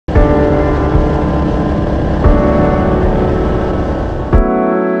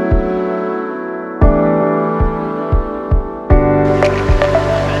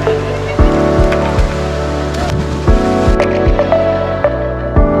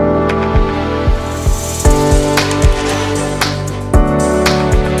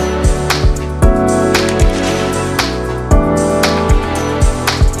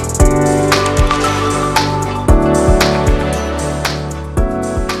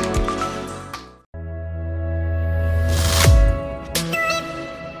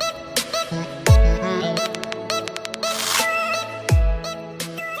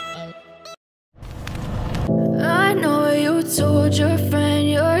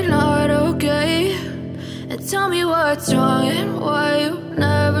Tell me what's wrong and why you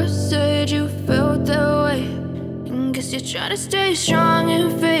never said you felt that way. And guess you're trying to stay strong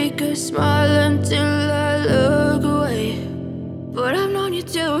and fake a smile until I look away. But I've known you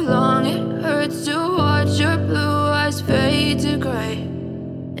too long, it hurts to watch your blue eyes fade to gray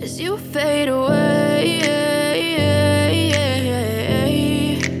as you fade away,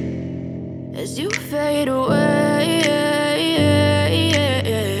 as you fade away.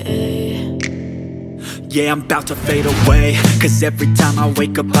 Yeah, I'm about to fade away, cause every time I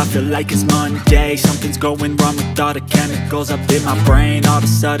wake up I feel like it's Monday. Something's going wrong with all the chemicals up in my brain. All of a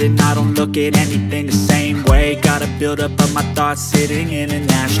sudden I don't look at anything the same way. Got a buildup of my thoughts sitting in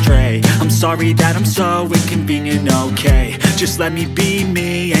an ashtray. I'm sorry that I'm so inconvenient, okay. Just let me be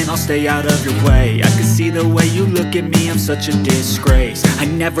me and I'll stay out of your way. I can see the way you look at me, I'm such a disgrace. I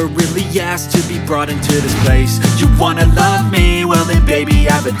never really asked to be brought into this place. You wanna love me? Well then baby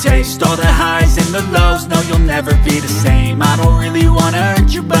I have a taste. All the highs and the lows, no, you'll never be the same. I don't really wanna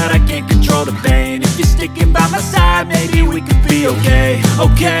hurt you, but I can't control the pain. If you're sticking by my side, maybe we could be okay.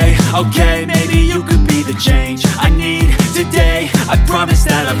 Okay, maybe you could be the change I need today. I promise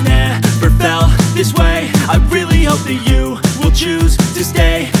that I've never felt this way. I really hope that you will choose to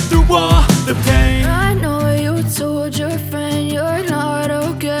stay through all the pain. I know you told your friend you're not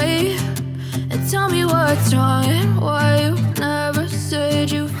okay. And tell me what's wrong and why you never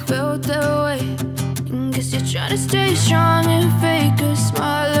said you felt that way. Guess you're trying to stay strong and fake a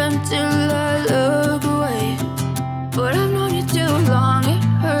smile until I look away. But I've known you too long, it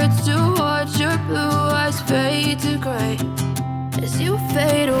hurts to watch your blue eyes fade to gray as you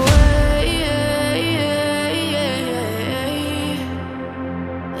fade away,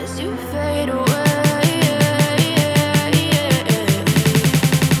 as you fade away,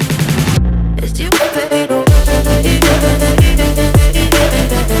 as you fade away.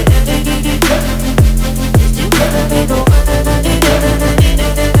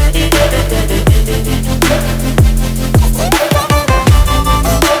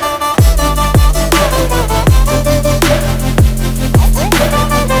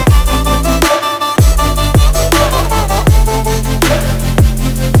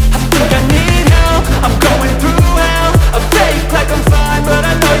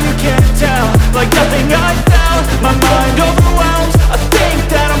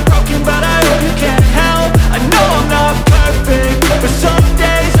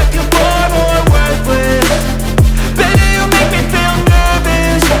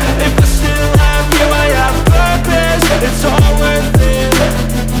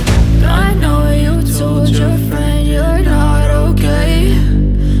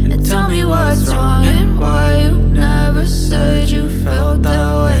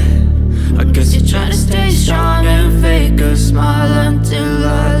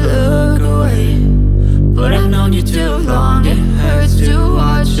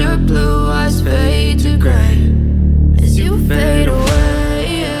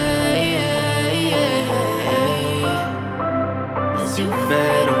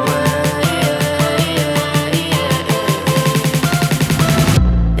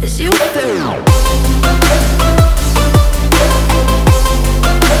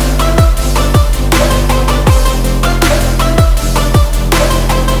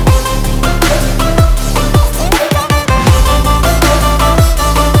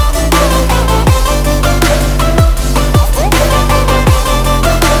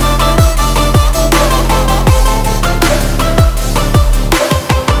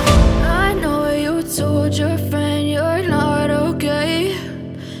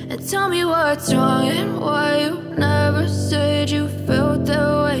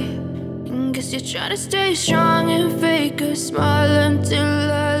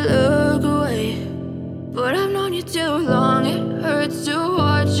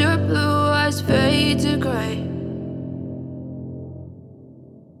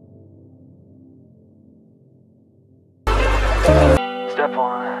 Step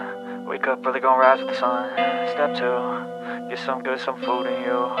 1, wake up early, gonna rise with the sun. Step 2, get some good, some food in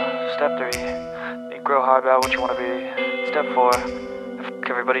you. Step 3, think real hard about what you wanna be. Step 4,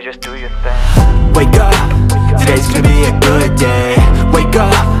 everybody just do your thing. Wake up, today's gonna be a good day. Wake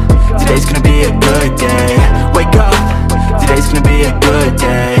up, today's gonna be a good day. Wake up, today's gonna be a good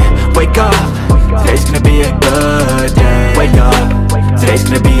day. Wake up, today's gonna be a good day. Wake up, today's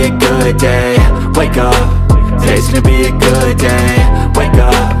gonna be a good day. Wake up, today's gonna be a good day. Wake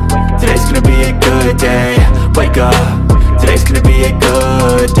up, today's gonna be a good day. Wake up, today's gonna be a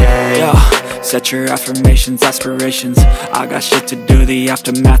good day. Yo, Set your affirmations, aspirations. I got shit to do, the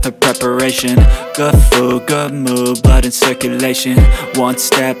aftermath of preparation. Good food, good mood, blood in circulation. One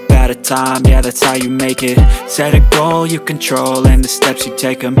step at a time, yeah, that's how you make it. Set a goal you control and the steps you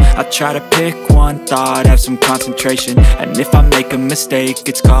take them. I try to pick one thought, have some concentration. And if I make a mistake,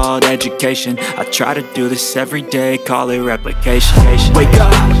 it's called education. I try to do this every day, call it replication. Wake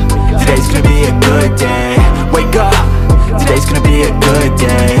up, today's gonna be a good day. Wake up, today's gonna be a good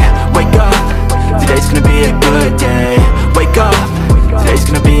day. Wake up, today's gonna be a good day. Wake up, today's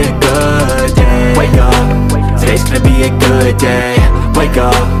gonna be a good day. Wake up, today's gonna be a good day. Wake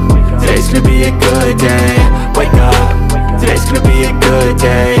up, today's gonna be a good day. Wake up, today's gonna be a good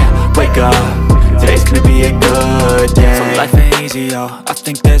day. Wake up, today's gonna be a good day. So life ain't easy, yo, I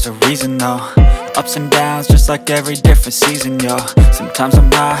think there's a reason though. Ups and downs, just like every different season, yo. Sometimes I'm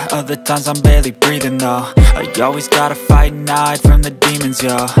high, other times I'm barely breathing, though. I always gotta fight and hide from the demons,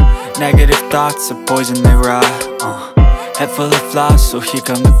 yo. Negative thoughts are poison, they rot. Head full of flies, so here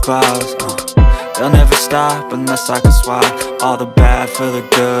come the clouds. They'll never stop unless I can swap all the bad for the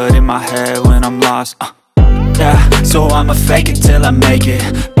good in my head when I'm lost. Yeah, so I'ma fake it till I make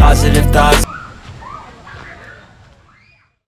it. Positive thoughts